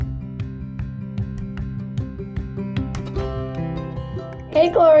Hey,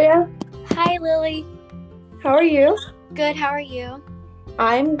 Gloria. Hi, Lily. How are you? Good, how are you?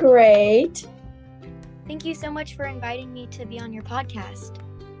 I'm great. Thank you so much for inviting me to be on your podcast.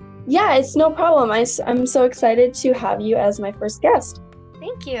 Yeah, it's no problem. I'm so excited to have you as my first guest.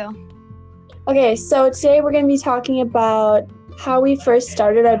 Thank you. Okay, so today we're going to be talking about how we first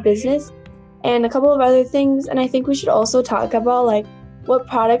started our business and a couple of other things. And I think we should also talk about what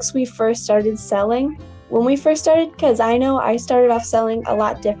products we first started selling when we first started, because I know I started off selling a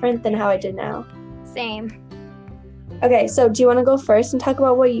lot different than how I did now. Same. Okay, so do you want to go first and talk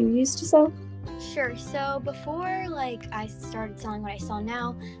about what you used to sell? Sure. So before I started selling what I sell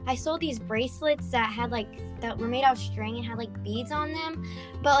now, I sold these bracelets that were made out of string and had beads on them.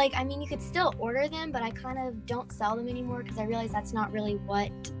 But you could still order them, but I kind of don't sell them anymore because I realize that's not really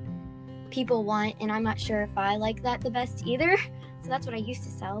what people want, and I'm not sure if I like that the best either. So that's what I used to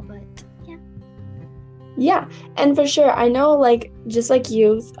sell, but yeah. Yeah, and for sure, I know just like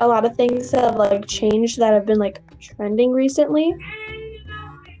you, a lot of things have changed that have been trending recently.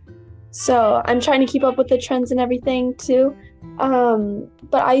 So I'm trying to keep up with the trends and everything too.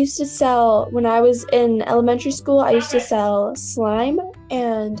 But I used to sell, when I was in elementary school, I used to sell slime,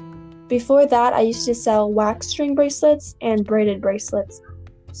 and before that I used to sell wax string bracelets and braided bracelets.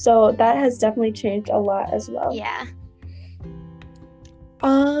 So that has definitely changed a lot as well. Yeah.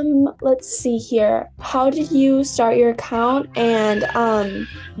 Let's see here. How did you start your account, and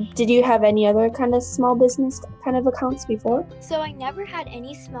did you have any other kind of small business kind of accounts before? So I never had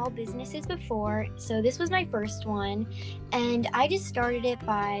any small businesses before, so this was my first one, and I just started it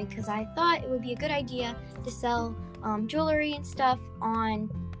because I thought it would be a good idea to sell jewelry and stuff on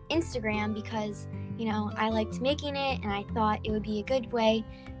Instagram because, I liked making it, and I thought it would be a good way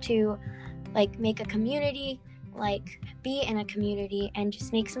to make a community, be in a community and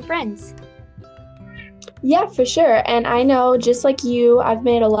just make some friends. Yeah, for sure. And I know, just like you, I've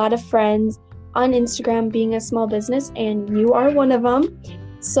made a lot of friends on Instagram being a small business, and you are one of them.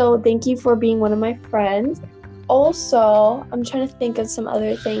 So thank you for being one of my friends. Also, I'm trying to think of some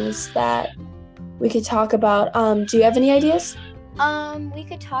other things that we could talk about. Do you have any ideas? We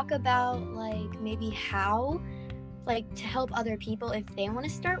could talk about maybe how to help other people if they want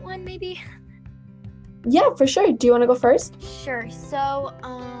to start one, maybe. Yeah, for sure. Do you want to go first? Sure. So,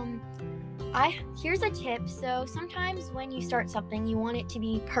 here's a tip. So sometimes when you start something, you want it to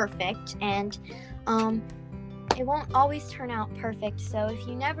be perfect, and it won't always turn out perfect. So if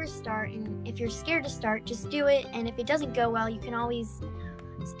you never start, and if you're scared to start, just do it. And if it doesn't go well, you can always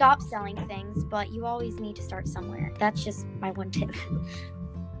stop selling things, but you always need to start somewhere. That's just my one tip.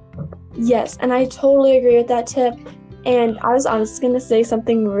 Yes, and I totally agree with that tip. And I was honestly going to say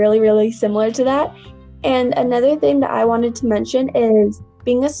something really, really similar to that. And another thing that I wanted to mention is,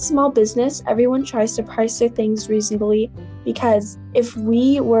 being a small business, everyone tries to price their things reasonably, because if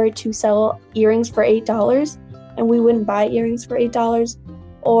we were to sell earrings for $8 and we wouldn't buy earrings for $8,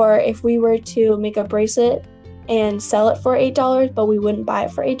 or if we were to make a bracelet and sell it for $8 but we wouldn't buy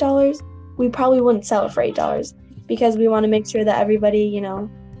it for $8, we probably wouldn't sell it for $8 because we want to make sure that everybody,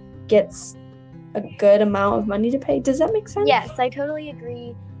 gets a good amount of money to pay. Does that make sense? Yes, I totally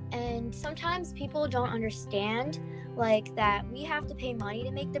agree. And sometimes people don't understand that we have to pay money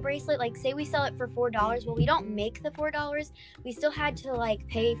to make the bracelet. Say we sell it for $4, well, we don't make the $4. We still had to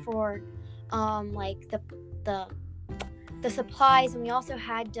pay for the supplies, and we also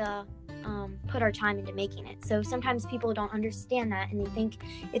had to put our time into making it. So sometimes people don't understand that, and they think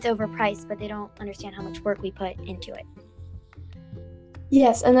it's overpriced, but they don't understand how much work we put into it.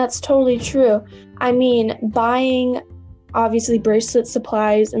 Yes, and that's totally true. I mean, buying obviously bracelet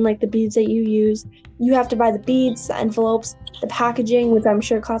supplies and the beads that you use, you have to buy the beads, the envelopes, the packaging, which I'm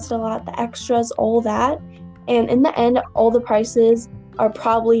sure costs a lot, the extras, all that. And in the end, all the prices are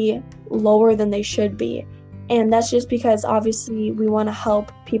probably lower than they should be. And that's just because obviously we want to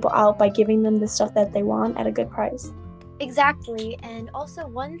help people out by giving them the stuff that they want at a good price. Exactly. And also,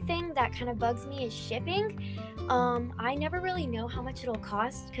 one thing that kind of bugs me is shipping. I never really know how much it'll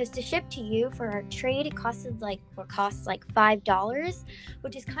cost, because to ship to you for our trade, it costs $5,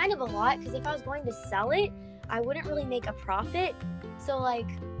 which is kind of a lot, because if I was going to sell it, I wouldn't really make a profit. So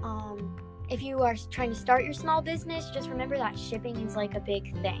if you are trying to start your small business, just remember that shipping is a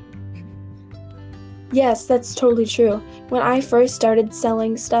big thing. Yes, that's totally true. When I first started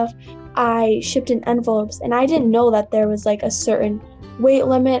selling stuff, I shipped in envelopes, and I didn't know that there was a certain weight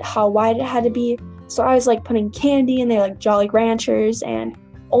limit, how wide it had to be. So I was putting candy in there, Jolly Ranchers and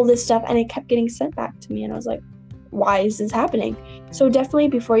all this stuff, and it kept getting sent back to me, and I was like, why is this happening? So definitely,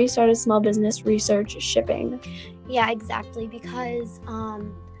 before you start a small business, research shipping. Yeah, exactly, because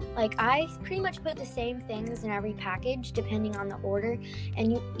Like, I pretty much put the same things in every package depending on the order,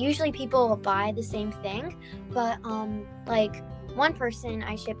 and usually people will buy the same thing, but like one person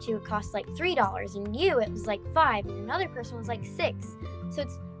I shipped to, it cost like $3, and it was like $5, and another person was like $6. So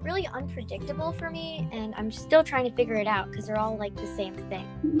it's really unpredictable for me, and I'm still trying to figure it out because they're all like the same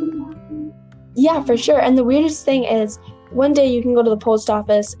thing. Yeah, for sure. And the weirdest thing is, one day you can go to the post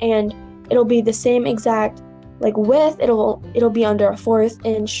office and it'll be the same exact like width. It'll be under a 1/4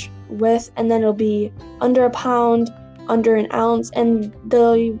 inch width, and then it'll be under a pound, under an ounce, and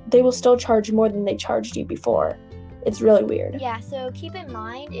they will still charge more than they charged you before. It's really weird. Yeah, so keep in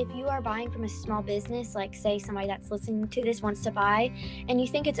mind, if you are buying from a small business, like say somebody that's listening to this wants to buy, and you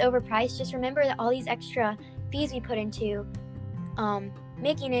think it's overpriced, just remember that all these extra fees we put into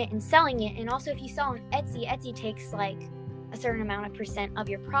making it and selling it, and also if you sell on Etsy takes like a certain amount of percent of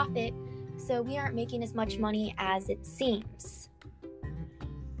your profit, so we aren't making as much money as it seems.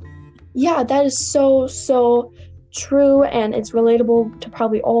 Yeah, that is so true, and it's relatable to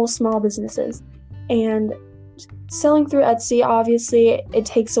probably all small businesses. And selling through Etsy, obviously, it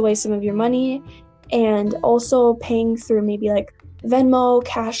takes away some of your money, and also paying through maybe like Venmo,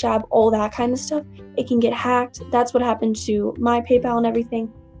 Cash App, all that kind of stuff, it can get hacked. That's what happened to my PayPal and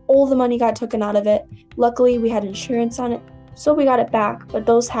everything. All the money got taken out of it. Luckily, we had insurance on it, so we got it back, but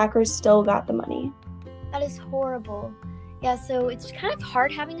those hackers still got the money. That is horrible. Yeah, so it's kind of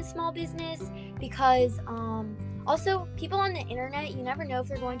hard having a small business because also people on the internet, you never know if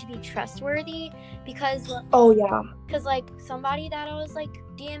they're going to be trustworthy because like somebody that I was like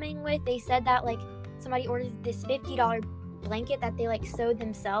DMing with, they said that like somebody ordered this $50 blanket that they like sewed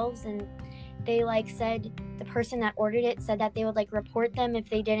themselves, and they like said the person that ordered it said that they would like report them if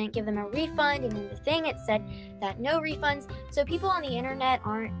they didn't give them a refund, and in the thing it said that no refunds. So people on the internet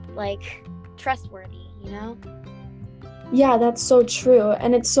aren't like trustworthy, you know? Yeah, that's so true,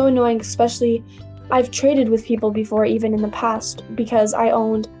 and it's so annoying, especially I've traded with people before, even in the past, because I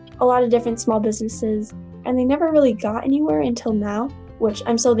owned a lot of different small businesses, and they never really got anywhere until now, which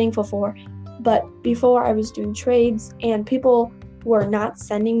I'm so thankful for. But before, I was doing trades, and people were not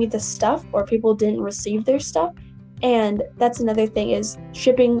sending me the stuff, or people didn't receive their stuff. And that's another thing, is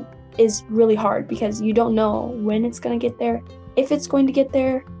shipping is really hard because you don't know when it's going to get there, if it's going to get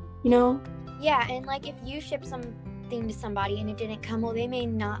there, you know? Yeah, and like if you ship something to somebody and it didn't come, well, they may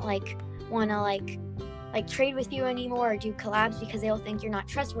not like want to like trade with you anymore or do collabs because they'll think you're not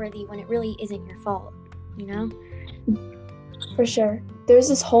trustworthy when it really isn't your fault, you know? For sure. There's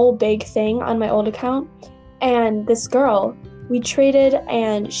this whole big thing on my old account, and this girl, we traded,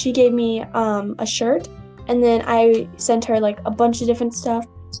 and she gave me a shirt, and then I sent her like a bunch of different stuff.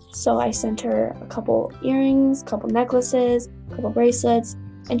 So I sent her a couple earrings, a couple necklaces, a couple bracelets,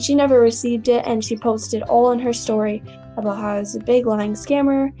 and she never received it, and she posted all in her story about how I was a big lying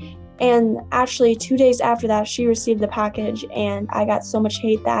scammer. And actually 2 days after that, she received the package, and I got so much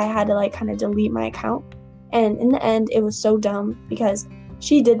hate that I had to like kind of delete my account. And in the end, it was so dumb because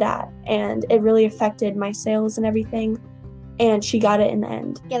she did that, and it really affected my sales and everything, and she got it in the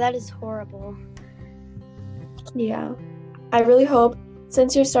end. Yeah, that is horrible. Yeah. I really hope,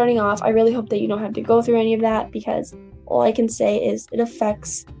 since you're starting off, I really hope that you don't have to go through any of that, because all I can say is it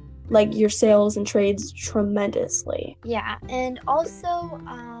affects like your sales and trades tremendously. Yeah, and also,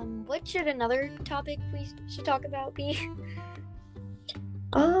 what should another topic we should talk about be?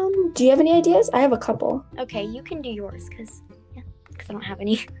 Do you have any ideas? I have a couple. Okay, you can do yours, because I don't have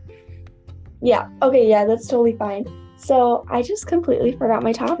any. Yeah, okay, yeah, that's totally fine. So I just completely forgot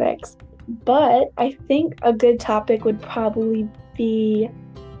my topics, but I think a good topic would probably be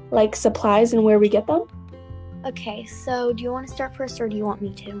like supplies and where we get them. Okay, so do you want to start first, or do you want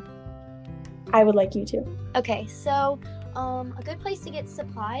me to? I would like you to. Okay, so a good place to get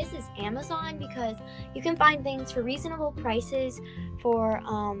supplies is Amazon, because you can find things for reasonable prices for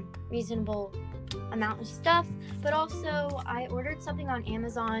reasonable amount of stuff. But also, I ordered something on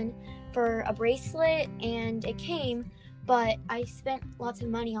Amazon for a bracelet, and it came, but I spent lots of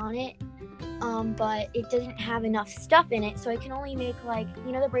money on it, but it didn't have enough stuff in it, so I can only make like,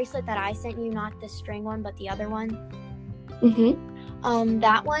 you know, the bracelet that I sent you, not the string one, but the other one.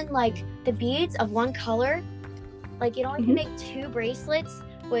 That one, like the beads of one color, like it only can make 2 bracelets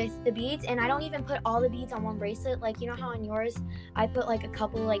with the beads, and I don't even put all the beads on one bracelet. Like, you know how on yours I put like a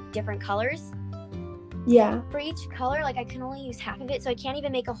couple like different colors? Yeah. For each color, like I can only use half of it, so I can't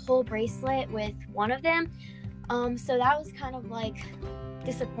even make a whole bracelet with one of them. So that was kind of like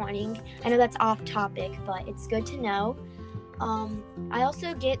disappointing. I know that's off topic, but it's good to know. I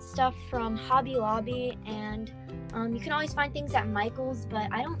also get stuff from Hobby Lobby, and you can always find things at Michael's, but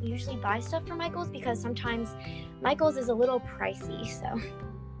I don't usually buy stuff from Michael's because sometimes Michael's is a little pricey,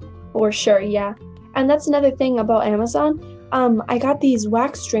 so. For sure, yeah. And that's another thing about Amazon. I got these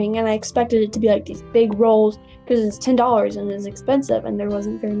wax string and I expected it to be like these big rolls because it's $10 and it's expensive and there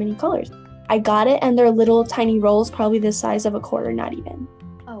wasn't very many colors. I got it and they're little tiny rolls, probably the size of a quarter, not even.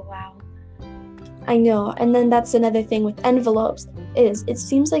 Oh, wow. I know. And then that's another thing with envelopes is it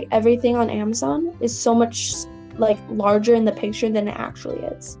seems like everything on Amazon is so much like larger in the picture than it actually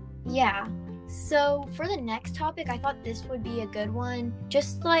is. Yeah. So for the next topic, I thought this would be a good one.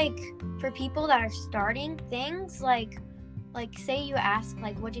 Just like for people that are starting things, like say you ask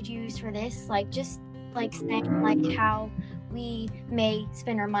like, what did you use for this? Like just like saying like how we may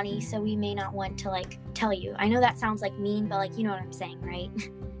spend our money, so we may not want to like tell you. I know that sounds like mean, but like you know what I'm saying, right?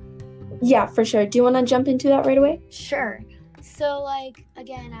 Yeah, for sure. Do you want to jump into that right away? Sure. So like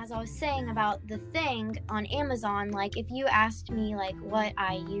again, as I was saying about the thing on Amazon, like if you asked me like what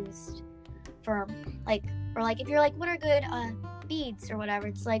I used for like, or like if you're like what are good beads or whatever,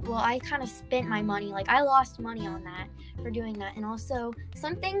 it's like, well, I kind of spent my money, like I lost money on that for doing that. And also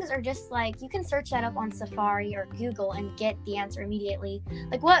some things are just like you can search that up on Safari or Google and get the answer immediately.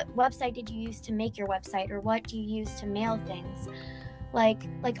 Like what website did you use to make your website, or what do you use to mail things? Like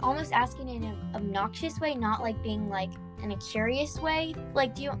almost asking in an obnoxious way, not like being like in a curious way.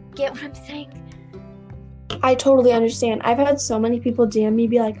 Like, do you get what I'm saying? I totally understand. I've had so many people DM me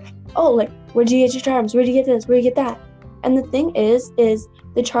be like, oh, like, where'd you get your charms? Where'd you get this? Where'd you get that? And the thing is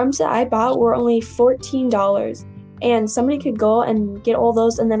the charms that I bought were only $14. And somebody could go and get all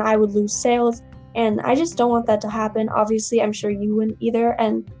those and then I would lose sales. And I just don't want that to happen. Obviously, I'm sure you wouldn't either.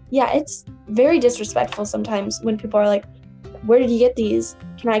 And yeah, it's very disrespectful sometimes when people are like, where did you get these?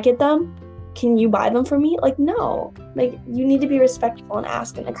 Can I get them? Can you buy them for me? Like, no. Like, you need to be respectful and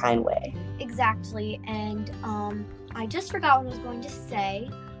ask in a kind way. Exactly. And I just forgot what I was going to say,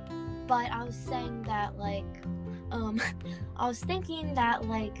 but I was saying that like I was thinking that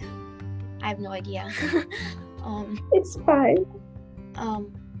like I have no idea. It's fine.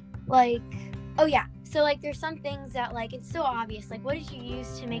 Like, oh yeah, so like there's some things that like it's so obvious, like what did you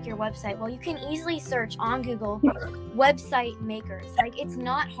use to make your website? Well, you can easily search on Google website makers. Like it's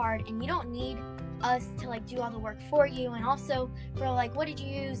not hard, and you don't need us to like do all the work for you. And also for like what did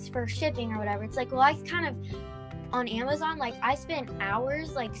you use for shipping or whatever, it's like, well, I kind of on Amazon, like I spent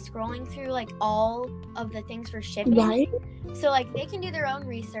hours like scrolling through like all of the things for shipping. Right? So like they can do their own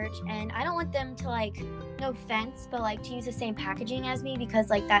research, and I don't want them to like, no offense, but like to use the same packaging as me, because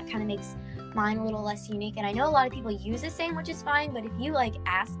like that kind of makes mine a little less unique. And I know a lot of people use the same, which is fine, but if you like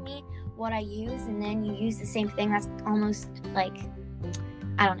ask me what I use and then you use the same thing, that's almost like,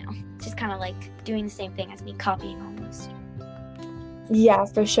 I don't know, it's just kind of like doing the same thing as me, copying almost. Yeah,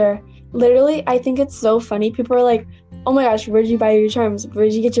 for sure. Literally, I think it's so funny. People are like, oh my gosh, where'd you buy your charms?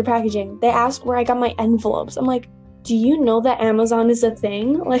 Where'd you get your packaging? They ask where I got my envelopes. I'm like, do you know that Amazon is a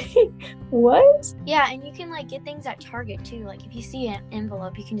thing? Like, what? Yeah, and you can like get things at Target too. Like if you see an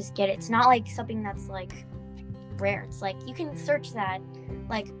envelope, you can just get it. It's not like something that's like rare. It's like you can search that.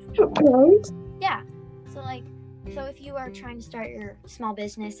 Like, right? Yeah. So if you are trying to start your small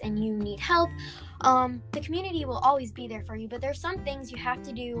business and you need help, the community will always be there for you. But there's some things you have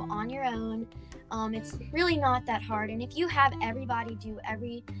to do on your own. It's really not that hard. And if you have everybody do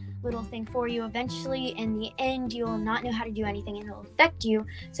every little thing for you, eventually in the end you'll not know how to do anything and it'll affect you.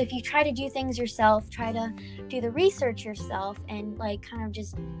 So if you try to do things yourself, try to do the research yourself, and like kind of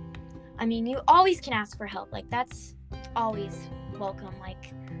just, I mean, you always can ask for help. Like that's always welcome,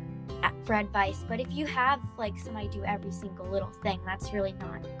 like for advice. But if you have like somebody do every single little thing, that's really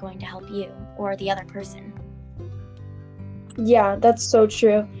not going to help you or the other person. Yeah, that's so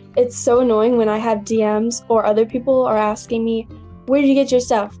true. It's so annoying when I have DMs or other people are asking me, where did you get your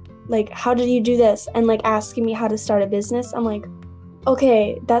stuff? Like, how did you do this? And like asking me how to start a business. I'm like,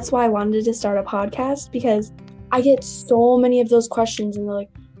 okay, that's why I wanted to start a podcast, because I get so many of those questions and they're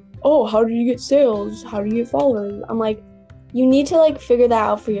like, oh, how do you get sales? How do you get followers? I'm like, you need to like figure that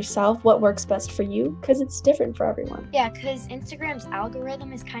out for yourself, what works best for you, because it's different for everyone. Yeah, because Instagram's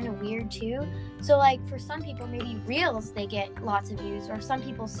algorithm is kind of weird too. So like for some people, maybe Reels, they get lots of views, or some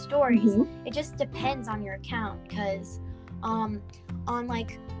people's stories. Mm-hmm. It just depends on your account, because on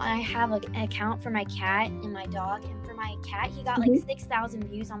like I have an account for my cat and my dog, and for my cat he got like 6,000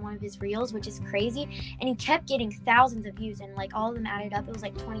 views on one of his reels, which is crazy, and he kept getting thousands of views, and like all of them added up, it was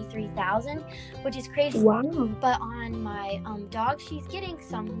like 23,000, which is crazy. Wow. But on my dog, she's getting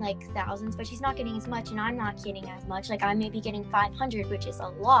some like thousands, but she's not getting as much, and I'm not getting as much. Like I may be getting 500, which is a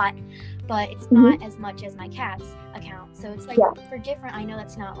lot, but it's not as much as my cat's account. So it's like for different, I know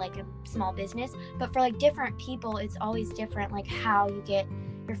that's not like a small business, but for like different people it's always different, like how you get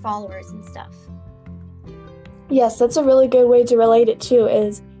your followers and stuff. Yes, that's a really good way to relate it too,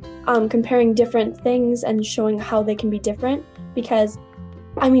 is comparing different things and showing how they can be different, because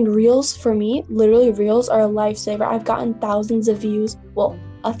I mean, Reels for me, literally Reels are a lifesaver. I've gotten thousands of views, well,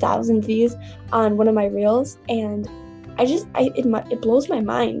 1,000 views on one of my Reels, and it blows my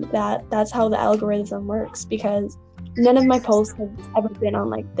mind that that's how the algorithm works, because none of my posts have ever been on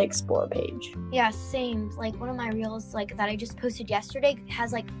like the Explore page. Yeah, same. Like one of my Reels like that I just posted yesterday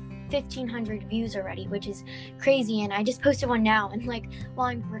has like 1,500 views already, which is crazy. And I just posted one now, and like while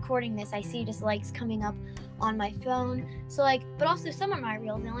I'm recording this, I see just likes coming up on my phone. So like, but also some of my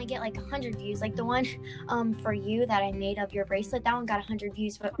Reels, they only get like 100 views. Like the one for you that I made of your bracelet, that one got 100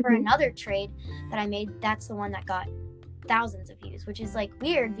 views. But for another trade that I made, that's the one that got thousands of views, which is like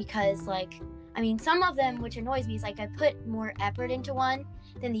weird, because like, I mean, some of them, which annoys me, is like I put more effort into one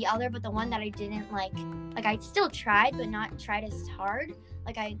than the other, but the one that I didn't like I still tried, but not tried as hard.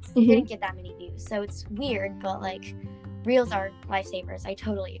 Like I didn't get that many views. So it's weird, but like Reels are lifesavers. I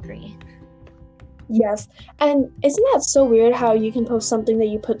totally agree. Yes. And isn't that so weird how you can post something that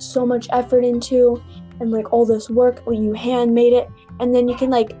you put so much effort into and like all this work, you handmade it, and then you can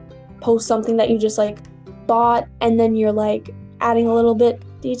like post something that you just like bought, and then you're like adding a little bit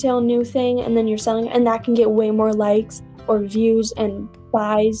detail, new thing, and then you're selling it, and that can get way more likes or views and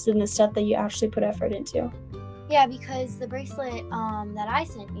buys than the stuff that you actually put effort into. Yeah, because the bracelet that I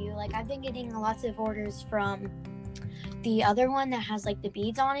sent you, like I've been getting lots of orders from the other one that has like the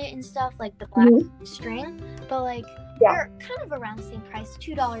beads on it and stuff, like the black string, but like they're kind of around the same price,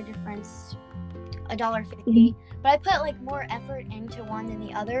 $2 difference, $1.50. But I put like more effort into one than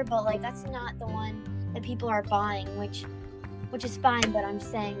the other, but like that's not the one that people are buying, which is fine. But I'm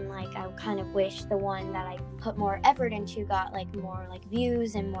saying like I kind of wish the one that I put more effort into got like more like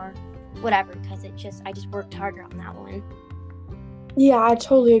views and more whatever, because I just worked harder on that one. Yeah, I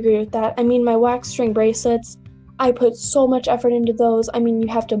totally agree with that. I mean, my wax string bracelets, I put so much effort into those. I mean, you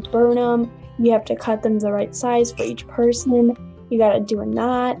have to burn them, you have to cut them the right size for each person, you gotta do a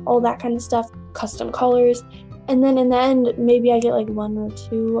knot, all that kind of stuff, custom colors, and then in the end, maybe I get like 1 or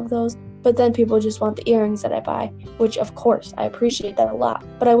 2 of those, but then people just want the earrings that I buy, which of course, I appreciate that a lot,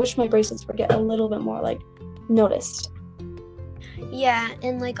 but I wish my bracelets were getting a little bit more like noticed. Yeah,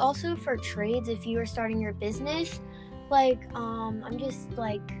 and like also for trades, if you are starting your business, like I'm just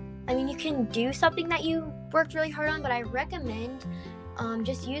like, I mean, you can do something that you worked really hard on, but I recommend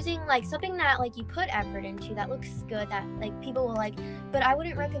just using like something that like you put effort into, that looks good, that like people will like. But I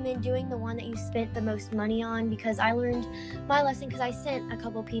wouldn't recommend doing the one that you spent the most money on, because I learned my lesson, because I sent a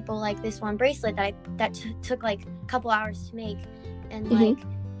couple people like this one bracelet that took like a couple hours to make, and like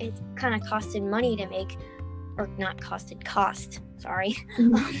it kind of costed money to make, or not costed, cost, sorry.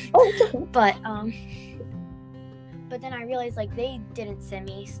 But then I realized like they didn't send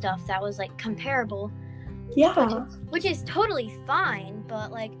me stuff that was like comparable. Yeah. Which is totally fine,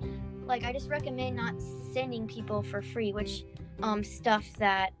 but like I just recommend not sending people for free, which stuff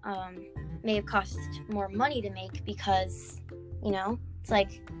that may have cost more money to make, because you know, it's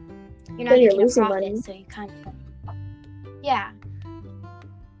like you're not making a profit, money. So you kind of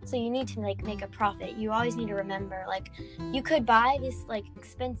so you need to like make a profit. You always need to remember, like, you could buy this like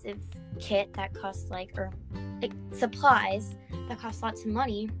expensive kit that costs like, or like, supplies that cost lots of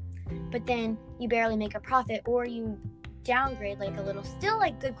money, but then you barely make a profit, or you downgrade like a little, still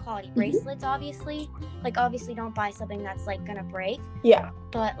like good quality bracelets, obviously don't buy something that's like gonna break,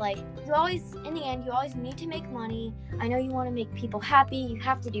 but like you always, in the end, you always need to make money. I know you want to make people happy, you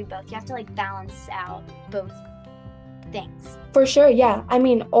have to do both, you have to like balance out both things. For sure, yeah. I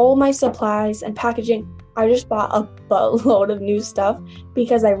mean, all my supplies and packaging, I just bought a boatload of new stuff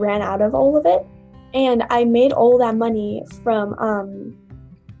because I ran out of all of it, and I made all that money from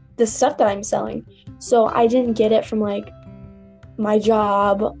the stuff that I'm selling. So I didn't get it from like my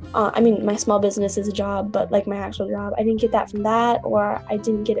job. I mean, my small business is a job, but like my actual job, I didn't get that from that, or I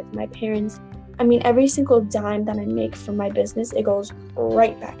didn't get it from my parents. I mean, every single dime that I make from my business, it goes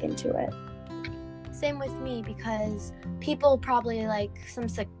right back into it. Same with me, because people probably like some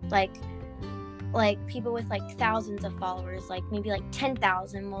like people with like thousands of followers, like maybe like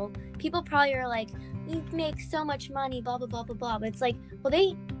 10,000. Well, people probably are like, you make so much money, blah blah blah blah blah. But it's like, well,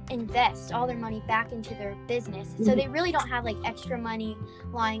 they invest all their money back into their business, so they really don't have like extra money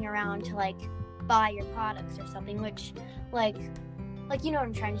lying around to like buy your products or something. Which like you know what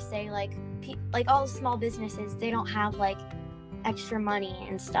I'm trying to say, like all small businesses, they don't have like extra money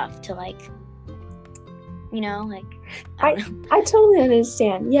and stuff to like, you know, like I totally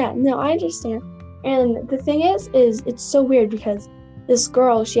understand. Yeah, no, I understand. And the thing is it's so weird, because this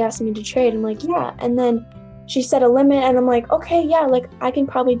girl, she asked me to trade. I'm like, yeah. And then she set a limit, and I'm like, okay, yeah, like I can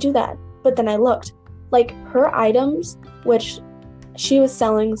probably do that. But then I looked, like her items, which she was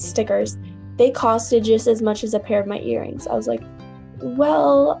selling stickers. They costed just as much as a pair of my earrings. I was like,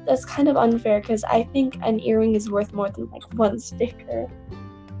 well, that's kind of unfair because I think an earring is worth more than like one sticker.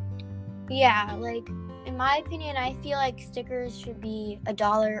 Yeah, like in my opinion, I feel like stickers should be $1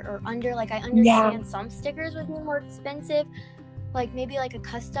 or under. Like I understand some stickers would be more expensive, like maybe like a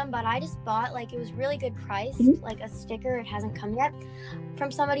custom, but I just bought, like, it was really good price, like a sticker, it hasn't come yet, from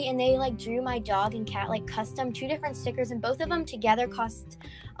somebody, and they like drew my dog and cat like custom 2 different stickers, and both of them together costed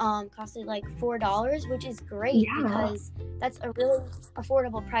like $4, which is great because that's a really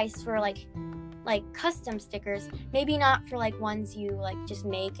affordable price for like custom stickers. Maybe not for like ones you like just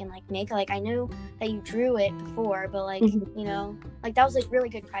make like I know that you drew it before, but like you know, like that was like really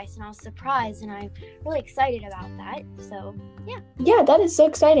good price, and I was surprised, and I'm really excited about that. So yeah, that is so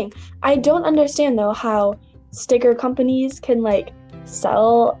exciting. I don't understand though how sticker companies can like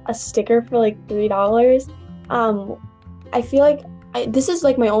sell a sticker for like $3. I feel like this is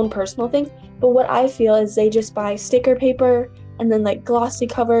like my own personal thing, but what I feel is they just buy sticker paper and then like glossy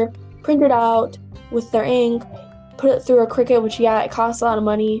cover, print it out with their ink, put it through a Cricut, which it costs a lot of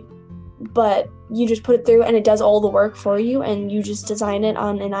money, but you just put it through and it does all the work for you, and you just design it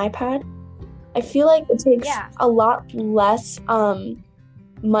on an iPad. I feel like it takes a lot less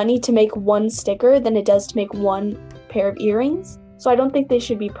money to make one sticker than it does to make one pair of earrings, so I don't think they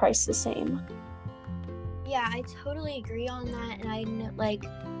should be priced the same. Yeah, I totally agree on that, and I know, like,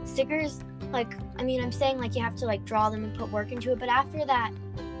 stickers, like, I mean, I'm saying, like, you have to, like, draw them and put work into it, but after that,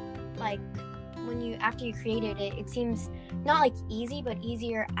 like, after you created it, it seems not, like, easy, but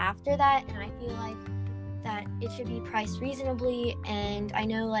easier after that, and I feel like that it should be priced reasonably, and I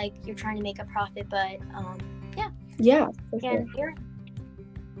know, like, you're trying to make a profit, but, Yeah, for sure.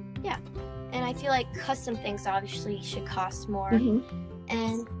 And I feel like custom things obviously should cost more,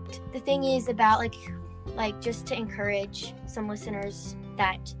 and the thing is about, like just to encourage some listeners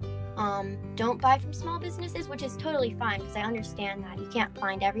that don't buy from small businesses, which is totally fine because I understand that you can't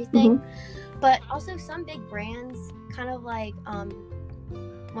find everything, but also some big brands, kind of like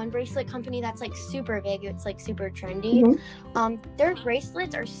one bracelet company that's like super big, it's like super trendy, their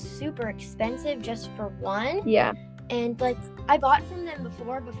bracelets are super expensive just for one, and like I bought from them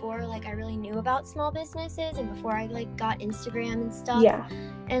before like I really knew about small businesses and before I like got Instagram and stuff,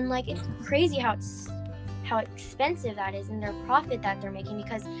 and like it's crazy how expensive that is, and their profit that they're making,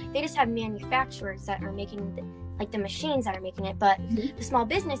 because they just have manufacturers that are making the machines that are making it, but the small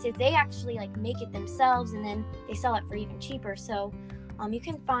businesses, they actually like make it themselves and then they sell it for even cheaper. So you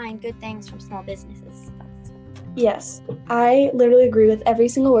can find good things from small businesses. Yes, I literally agree with every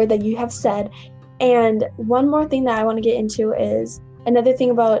single word that you have said. And one more thing that I want to get into is another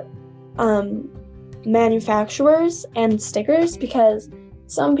thing about manufacturers and stickers, because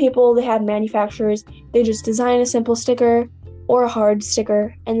some people, they have manufacturers, they just design a simple sticker or a hard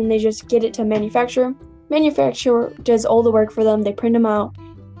sticker, and then they just get it to manufacturer. Manufacturer does all the work for them. They print them out,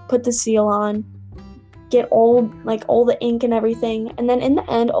 put the seal on, get all the ink and everything, and then in the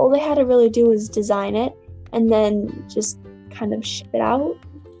end, all they had to really do was design it and then just kind of ship it out.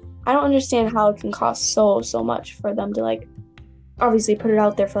 I don't understand how it can cost so much for them to like obviously put it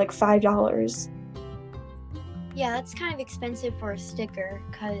out there for like $5. Yeah, that's kind of expensive for a sticker,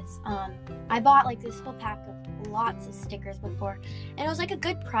 because I bought like this whole pack of lots of stickers before, and it was like a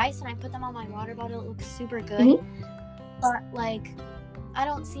good price, and I put them on my water bottle. It looks super good, but like I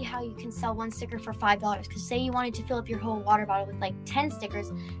don't see how you can sell one sticker for $5, because say you wanted to fill up your whole water bottle with like 10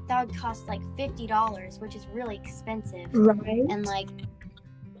 stickers, that would cost like $50, which is really expensive. Right. And like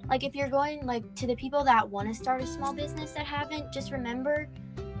if you're going like to the people that want to start a small business that haven't, just remember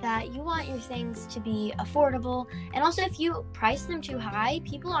that you want your things to be affordable, and also if you price them too high,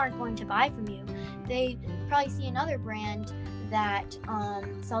 people aren't going to buy from you. They probably see another brand that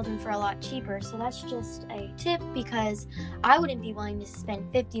sells them for a lot cheaper. So that's just a tip, because I wouldn't be willing to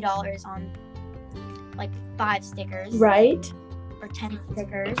spend $50 on like 5 stickers, right, or 10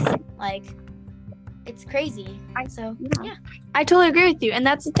 stickers. Like, it's crazy. I totally agree with you, and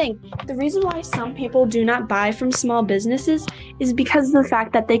that's the thing. The reason why some people do not buy from small businesses is because of the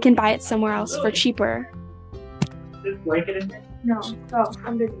fact that they can buy it somewhere else for cheaper. No,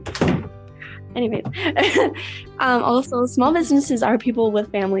 I'm busy. Anyways, also small businesses are people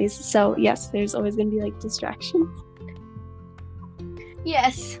with families, so yes, there's always going to be like distractions.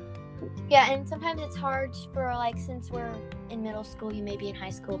 Yes. Yeah, and sometimes it's hard for like, since we're in middle school, you may be in high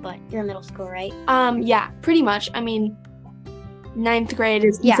school, but you're in middle school, right? Yeah, pretty much. I mean, 9th grade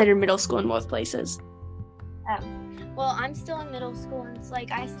is considered middle school in most places. Well, I'm still in middle school, and it's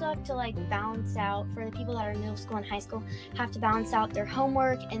like I still have to like balance out, for the people that are in middle school and high school, have to balance out their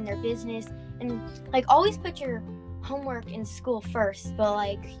homework and their business, and like always put your homework in school first, but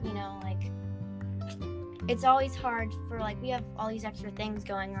like, you know, like it's always hard for like we have all these extra things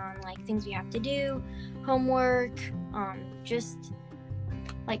going on, like things we have to do, homework, just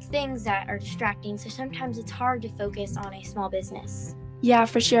like things that are distracting. So sometimes it's hard to focus on a small business. Yeah,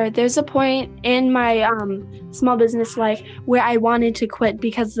 for sure. There's a point in my small business life where I wanted to quit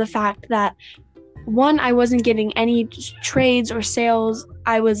because of the fact that, one, I wasn't getting any trades or sales.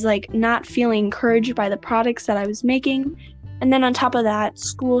 I was like not feeling encouraged by the products that I was making. And then on top of that,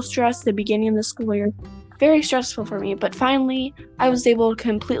 school stress, the beginning of the school year, very stressful for me. But finally, I was able to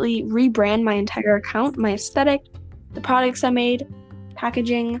completely rebrand my entire account, my aesthetic, the products I made,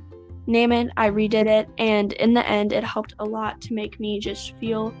 packaging, name it, I redid it, and in the end it helped a lot to make me just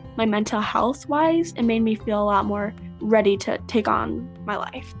feel my mental health wise. It made me feel a lot more ready to take on my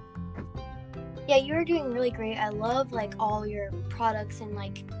life. Yeah, you're doing really great. I love like all your products and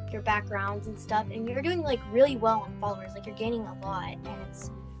like your backgrounds and stuff, and you're doing like really well on followers. Like you're gaining a lot, and it's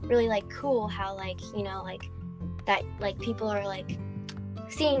really like cool how like, you know, like that like people are like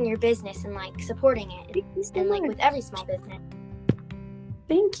seeing your business and like supporting it, and like with every small business.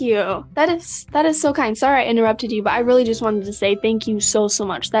 Thank you. That is so kind. Sorry I interrupted you, but I really just wanted to say thank you so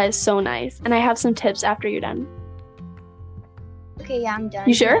much. That is so nice. And I have some tips after you're done. Okay, yeah, I'm done.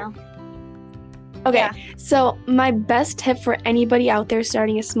 You sure? Now. Okay, Yeah. So my best tip for anybody out there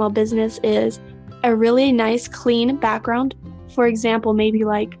starting a small business is a really nice, clean background. For example, maybe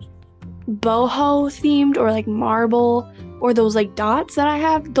like boho themed or like marble or those like dots that I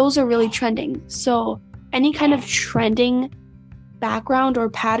have. Those are really trending. So any kind of trending background or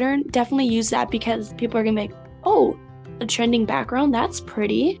pattern, definitely use that because people are gonna be like, oh, a trending background, that's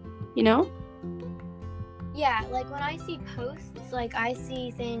pretty, you know? Yeah, like when I see posts, like I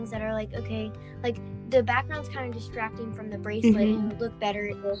see things that are like, okay, like the background's kind of distracting from the bracelet and it would look better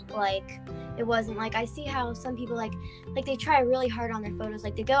if like it wasn't. Like I see how some people like they try really hard on their photos,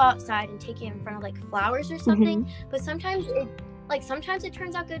 like they go outside and take it in front of like flowers or something, but sometimes it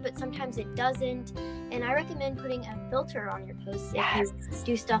turns out good, but sometimes it doesn't. And I recommend putting a filter on your posts if you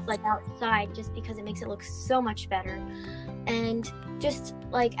do stuff like outside, just because it makes it look so much better. And just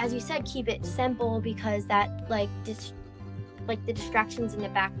like as you said, keep it simple, because that like the distractions in the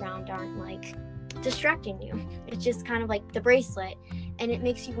background aren't like distracting you. It's just kind of like the bracelet, and it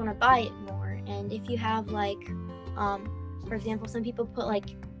makes you want to buy it more. And if you have like for example, some people put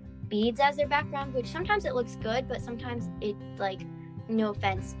like beads as their background, which sometimes it looks good, but sometimes it like, no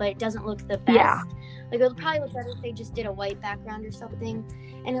offense, but it doesn't look the best. Yeah. Like it would probably look better if they just did a white background or something.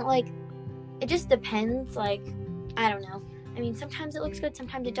 And it just depends. Like, I don't know. I mean, sometimes it looks good,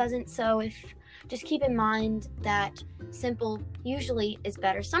 sometimes it doesn't. So just keep in mind that simple usually is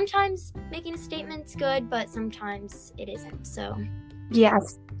better. Sometimes making a statement's good, but sometimes it isn't. So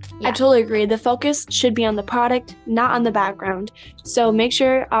yes. Yeah. I totally agree. The focus should be on the product, not on the background. So make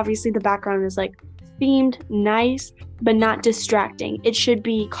sure, obviously, the background is like themed, nice, but not distracting. It should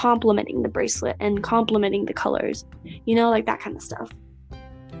be complementing the bracelet and complementing the colors, you know, like that kind of stuff.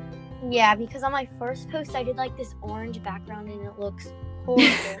 Yeah, because on my first post, I did like this orange background and it looks horrible.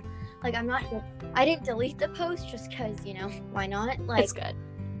 Like I didn't delete the post just because, you know, why not? Like, it's good.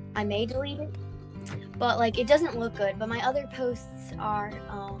 I may delete it, but like it doesn't look good. But my other posts are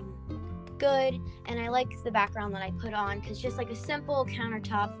good, and I like the background that I put on, because just like a simple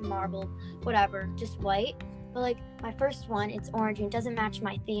countertop, marble, whatever, just white. But like my first one, it's orange and it doesn't match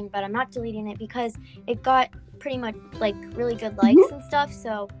my theme, but I'm not deleting it because it got pretty much like really good likes and stuff.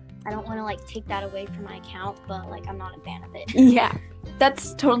 So I don't want to like take that away from my account, but like I'm not a fan of it. Yeah,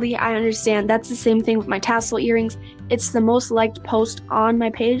 that's totally, I understand. That's the same thing with my tassel earrings. It's the most liked post on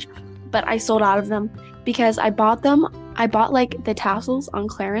my page, but I sold out of them because I bought them. I bought like the tassels on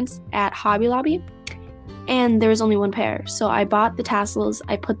clearance at Hobby Lobby, and there was only one pair. So I bought the tassels,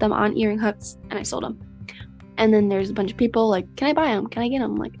 I put them on earring hooks, and I sold them. And then there's a bunch of people like, can I buy them? Can I get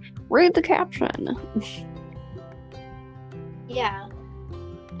them? I'm like, read the caption. Yeah.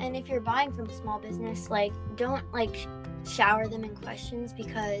 And if you're buying from a small business, like don't like shower them in questions,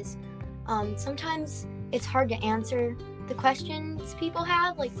 because sometimes it's hard to answer the questions people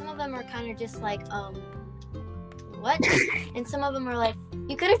have. Like some of them are kind of just like, what? And some of them are like,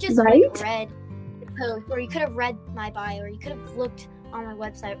 you could have just like read the post, or you could have read my bio, or you could have looked on my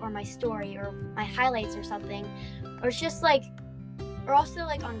website or my story or my highlights or something. Or it's just like, or also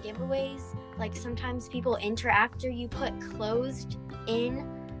like on giveaways, like sometimes people enter after you put closed in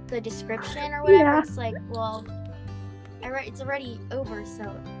the description or whatever. It's like, well, it's already over,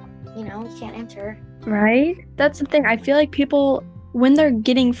 so you know, you can't enter. Right? That's the thing. I feel like people, when they're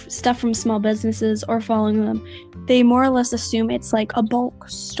getting stuff from small businesses or following them, they more or less assume it's like a bulk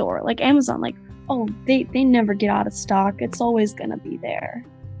store, like Amazon. Like, oh, they never get out of stock. It's always gonna be there.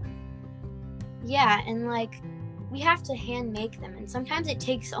 Yeah, and like we have to hand make them, and sometimes it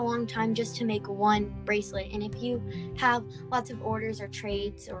takes a long time just to make one bracelet. And if you have lots of orders or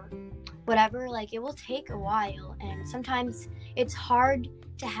trades or whatever, like it will take a while, and sometimes it's hard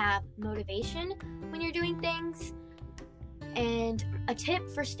to have motivation when you're doing things. And a tip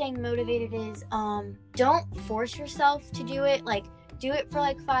for staying motivated is don't force yourself to do it. Like do it for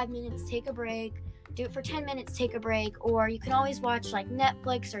like 5 minutes, take a break. Do it for 10 minutes, take a break. Or you can always watch like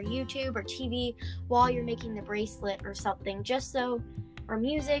Netflix or YouTube or TV while you're making the bracelet or something, or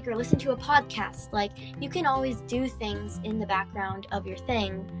music, or listen to a podcast. Like you can always do things in the background of your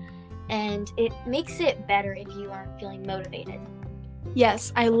thing, and it makes it better if you aren't feeling motivated.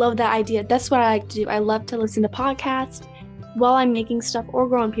 Yes, I love that idea. That's what I like to do. I love to listen to podcasts while I'm making stuff or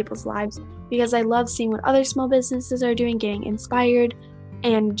growing people's lives, because I love seeing what other small businesses are doing, getting inspired,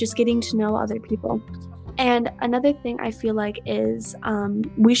 and just getting to know other people. And another thing I feel like is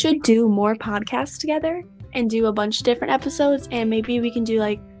we should do more podcasts together and do a bunch of different episodes, and maybe we can do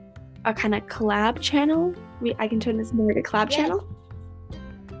like a kind of collab channel. I can turn this more into a collab channel.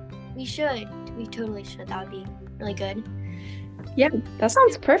 We should. We totally should. That would be really good. Yeah, that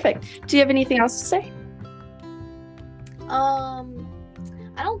sounds perfect. Do you have anything else to say?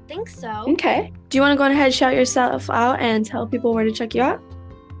 I don't think so. Okay. Do you want to go ahead and shout yourself out and tell people where to check you out?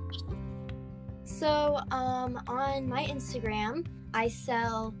 So, on my Instagram, I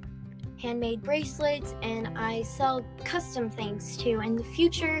sell handmade bracelets and I sell custom things too. In the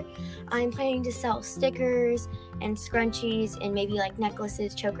future, I'm planning to sell stickers and scrunchies and maybe like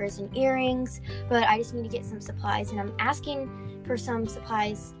necklaces, chokers, and earrings, but I just need to get some supplies, and I'm asking for some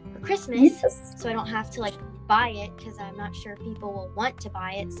supplies for Christmas, so I don't have to like buy it, because I'm not sure people will want to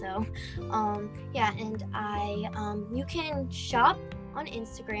buy it. So yeah, and you can shop on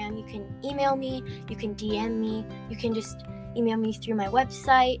Instagram, you can email me, you can DM me, you can just email me through my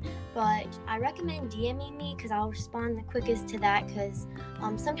website, but I recommend DMing me because I'll respond the quickest to that, because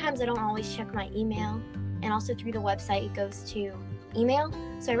sometimes I don't always check my email, and also through the website it goes to email,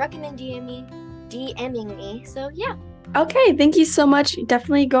 so I recommend DMing me. So yeah. Okay, thank you so much.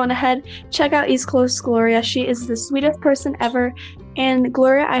 Definitely going ahead, check out East Coast Gloria. She is the sweetest person ever. And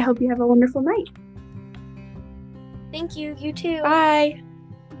Gloria, I hope you have a wonderful night. Thank you. You too. Bye.